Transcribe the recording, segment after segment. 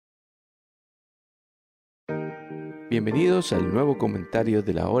Bienvenidos al nuevo comentario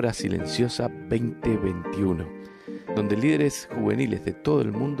de la Hora Silenciosa 2021, donde líderes juveniles de todo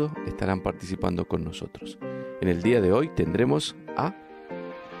el mundo estarán participando con nosotros. En el día de hoy tendremos a...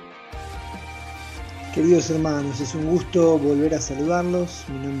 Queridos hermanos, es un gusto volver a saludarlos.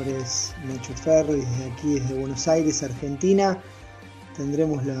 Mi nombre es Nacho Ferro y desde Buenos Aires, Argentina,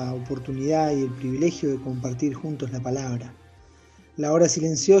 tendremos la oportunidad y el privilegio de compartir juntos la palabra. La hora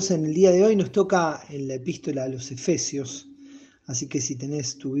silenciosa en el día de hoy nos toca en la epístola a los Efesios, así que si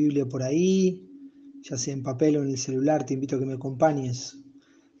tenés tu Biblia por ahí, ya sea en papel o en el celular, te invito a que me acompañes.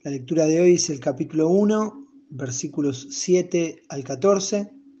 La lectura de hoy es el capítulo 1, versículos 7 al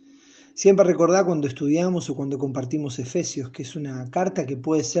 14. Siempre recordá cuando estudiamos o cuando compartimos Efesios, que es una carta que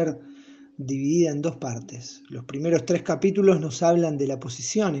puede ser dividida en dos partes. Los primeros 3 capítulos nos hablan de la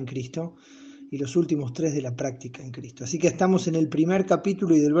posición en Cristo y los últimos 3 de la práctica en Cristo. Así que estamos en el primer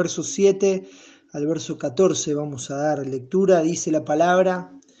capítulo y del verso 7 al verso 14 vamos a dar lectura. Dice la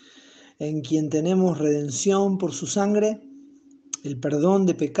palabra: en quien tenemos redención por su sangre, el perdón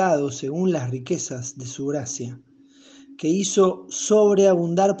de pecados según las riquezas de su gracia, que hizo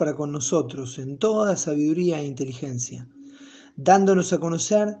sobreabundar para con nosotros en toda sabiduría e inteligencia, dándonos a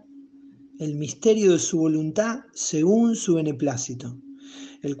conocer el misterio de su voluntad según su beneplácito,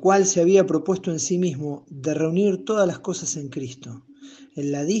 el cual se había propuesto en sí mismo de reunir todas las cosas en Cristo,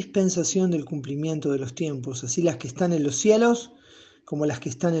 en la dispensación del cumplimiento de los tiempos, así las que están en los cielos como las que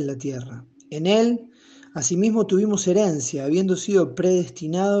están en la tierra. En él, asimismo, tuvimos herencia, habiendo sido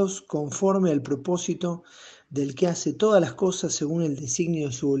predestinados conforme al propósito del que hace todas las cosas según el designio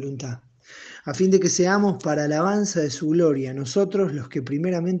de su voluntad, a fin de que seamos para alabanza de su gloria, nosotros los que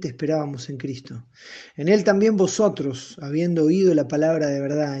primeramente esperábamos en Cristo. En él también vosotros, habiendo oído la palabra de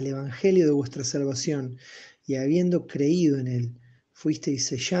verdad, el evangelio de vuestra salvación, y habiendo creído en él, fuisteis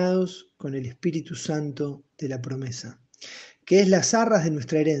sellados con el Espíritu Santo de la promesa, que es las arras de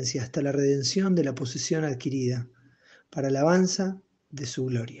nuestra herencia hasta la redención de la posesión adquirida, para alabanza de su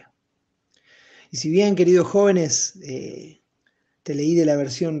gloria. Y si bien, queridos jóvenes, te leí de la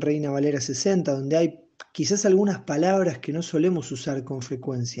versión Reina Valera 60, donde hay quizás algunas palabras que no solemos usar con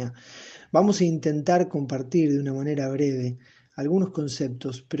frecuencia, vamos a intentar compartir de una manera breve algunos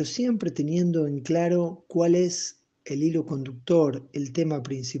conceptos, pero siempre teniendo en claro cuál es el hilo conductor, el tema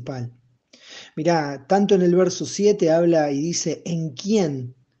principal. Mirá, tanto en el verso 7 habla y dice: en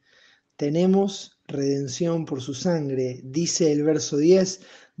quién tenemos redención por su sangre. Dice el verso 10,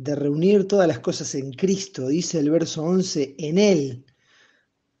 de reunir todas las cosas en Cristo. Dice el verso 11, en él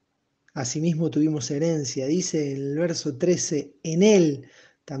asimismo tuvimos herencia. Dice el verso 13, en él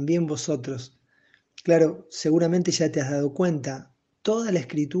también vosotros. Claro, seguramente ya te has dado cuenta, toda la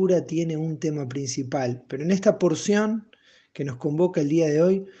escritura tiene un tema principal, pero en esta porción que nos convoca el día de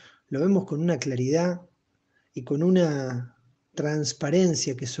hoy, lo vemos con una claridad y con una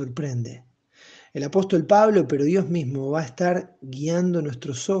transparencia que sorprende. El apóstol Pablo, pero Dios mismo, va a estar guiando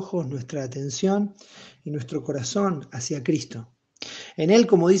nuestros ojos, nuestra atención y nuestro corazón hacia Cristo. En él,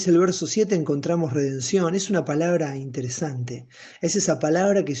 como dice el verso 7, encontramos redención. Es una palabra interesante. Es esa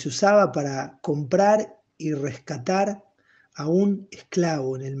palabra que se usaba para comprar y rescatar a un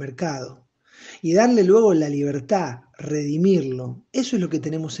esclavo en el mercado y darle luego la libertad, redimirlo. Eso es lo que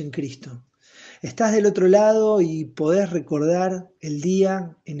tenemos en Cristo. Estás del otro lado y podés recordar el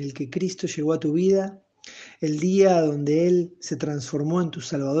día en el que Cristo llegó a tu vida, el día donde Él se transformó en tu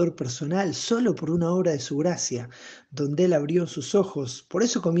Salvador personal solo por una obra de su gracia, donde Él abrió sus ojos. Por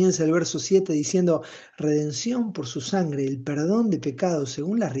eso comienza el verso 7 diciendo: redención por su sangre, el perdón de pecados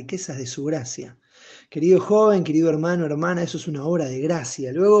según las riquezas de su gracia. Querido joven, querido hermano, hermana, eso es una obra de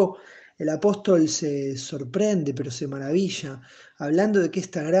gracia. Luego el apóstol se sorprende, pero se maravilla, hablando de que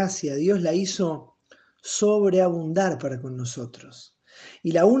esta gracia Dios la hizo sobreabundar para con nosotros.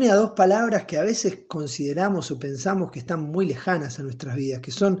 Y la une a dos palabras que a veces consideramos o pensamos que están muy lejanas a nuestras vidas, que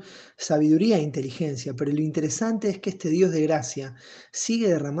son sabiduría e inteligencia. Pero lo interesante es que este Dios de gracia sigue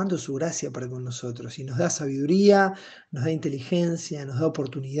derramando su gracia para con nosotros y nos da sabiduría, nos da inteligencia, nos da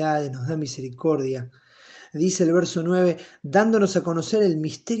oportunidades, nos da misericordia. Dice el verso 9, dándonos a conocer el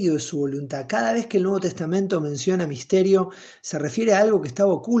misterio de su voluntad. Cada vez que el Nuevo Testamento menciona misterio, se refiere a algo que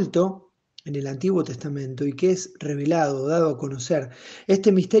estaba oculto en el Antiguo Testamento y que es revelado, dado a conocer.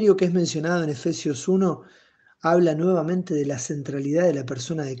 Este misterio que es mencionado en Efesios 1 habla nuevamente de la centralidad de la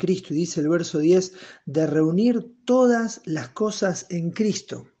persona de Cristo y dice el verso 10, de reunir todas las cosas en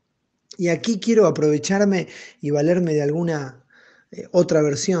Cristo. Y aquí quiero aprovecharme y valerme de alguna otra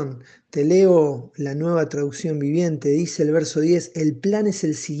versión. Te leo la Nueva Traducción Viviente. Dice el verso 10, el plan es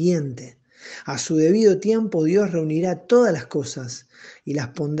el siguiente: a su debido tiempo Dios reunirá todas las cosas y las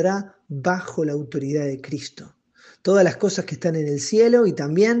pondrá bajo la autoridad de Cristo. todas las cosas que están en el cielo y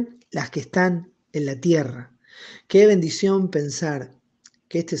también las que están en la tierra. Qué bendición pensar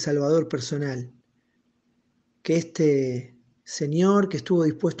que este Salvador personal, que este Señor que estuvo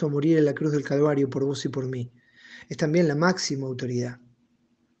dispuesto a morir en la cruz del Calvario por vos y por mí, es también la máxima autoridad.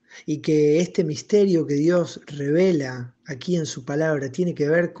 Y que este misterio que Dios revela aquí en su palabra tiene que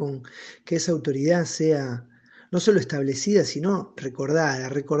ver con que esa autoridad sea no solo establecida, sino recordada.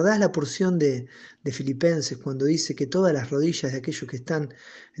 Recordás la porción de Filipenses cuando dice que todas las rodillas de aquellos que están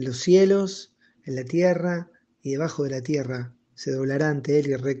en los cielos, en la tierra y debajo de la tierra se doblará ante Él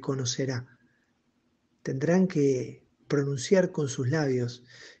y reconocerá. Tendrán que pronunciar con sus labios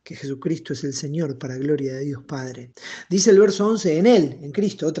que Jesucristo es el Señor para gloria de Dios Padre. Dice el verso 11, en Él, en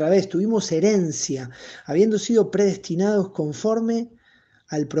Cristo, otra vez, tuvimos herencia, habiendo sido predestinados conforme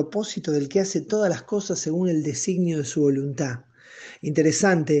al propósito del que hace todas las cosas según el designio de su voluntad.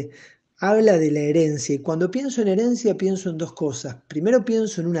 Interesante, habla de la herencia, y cuando pienso en herencia pienso en dos cosas. Primero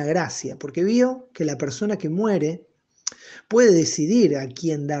pienso en una gracia, porque vio que la persona que muere puede decidir a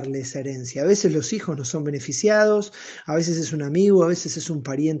quién darle esa herencia. A veces los hijos no son beneficiados, a veces es un amigo, a veces es un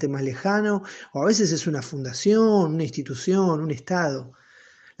pariente más lejano, o a veces es una fundación, una institución, un estado.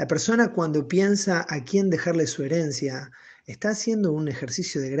 La persona cuando piensa a quién dejarle su herencia, está haciendo un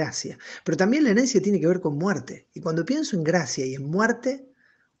ejercicio de gracia. Pero también la herencia tiene que ver con muerte. Y cuando pienso en gracia y en muerte,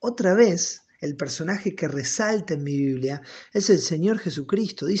 otra vez el personaje que resalta en mi Biblia es el Señor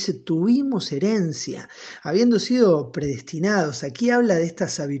Jesucristo. Dice, tuvimos herencia, habiendo sido predestinados. Aquí habla de esta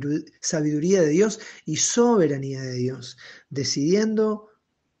sabiduría de Dios y soberanía de Dios, decidiendo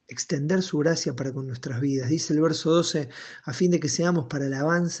extender su gracia para con nuestras vidas. Dice el verso 12, a fin de que seamos para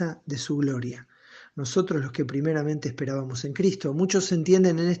alabanza de su gloria. Nosotros los que primeramente esperábamos en Cristo. Muchos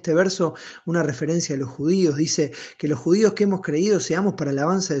entienden en este verso una referencia a los judíos. Dice que los judíos que hemos creído seamos para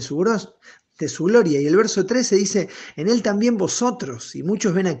alabanza de su gloria. Y el verso 13 dice, en Él también vosotros, y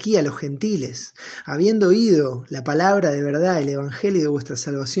muchos ven aquí a los gentiles, habiendo oído la palabra de verdad, el evangelio de vuestra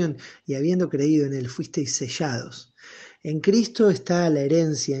salvación, y habiendo creído en Él, fuisteis sellados. En Cristo está la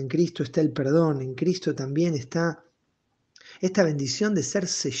herencia, en Cristo está el perdón, en Cristo también está esta bendición de ser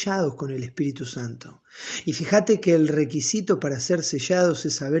sellados con el Espíritu Santo. Y fíjate que el requisito para ser sellados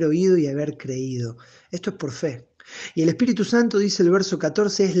es haber oído y haber creído. Esto es por fe. Y el Espíritu Santo, dice el verso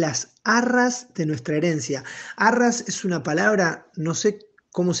 14, es las arras de nuestra herencia. Arras es una palabra, no sé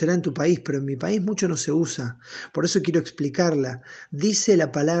cómo será en tu país, pero en mi país mucho no se usa. Por eso quiero explicarla. Dice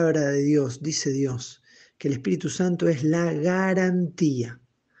la palabra de Dios, dice Dios, que el Espíritu Santo es la garantía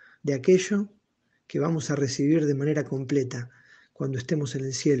de aquello que vamos a recibir de manera completa cuando estemos en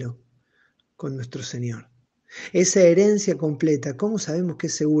el cielo con nuestro Señor. Esa herencia completa, ¿cómo sabemos que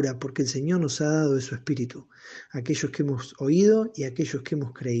es segura? Porque el Señor nos ha dado de su Espíritu, aquellos que hemos oído y aquellos que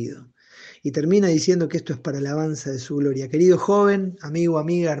hemos creído. Y termina diciendo que esto es para alabanza de su gloria. Querido joven, amigo,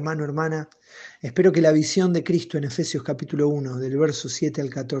 amiga, hermano, hermana, espero que la visión de Cristo en Efesios capítulo 1, del verso 7 al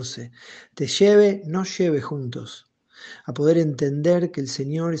 14, te lleve, nos lleve juntos a poder entender que el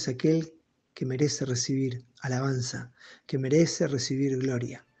Señor es aquel que merece recibir alabanza, que merece recibir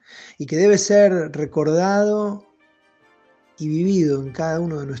gloria y que debe ser recordado y vivido en cada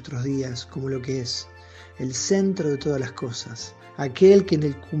uno de nuestros días como lo que es el centro de todas las cosas, aquel que en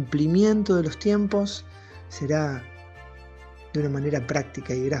el cumplimiento de los tiempos será de una manera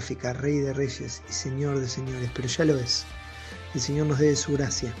práctica y gráfica Rey de Reyes y Señor de Señores, pero ya lo es. El Señor nos dé su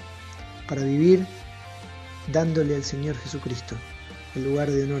gracia para vivir dándole al Señor Jesucristo el lugar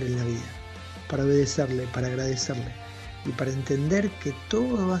de honor en la vida, para obedecerle, para agradecerle y para entender que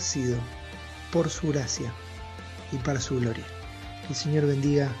todo ha sido por su gracia y para su gloria. Que el Señor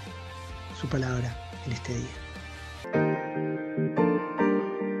bendiga su palabra en este día.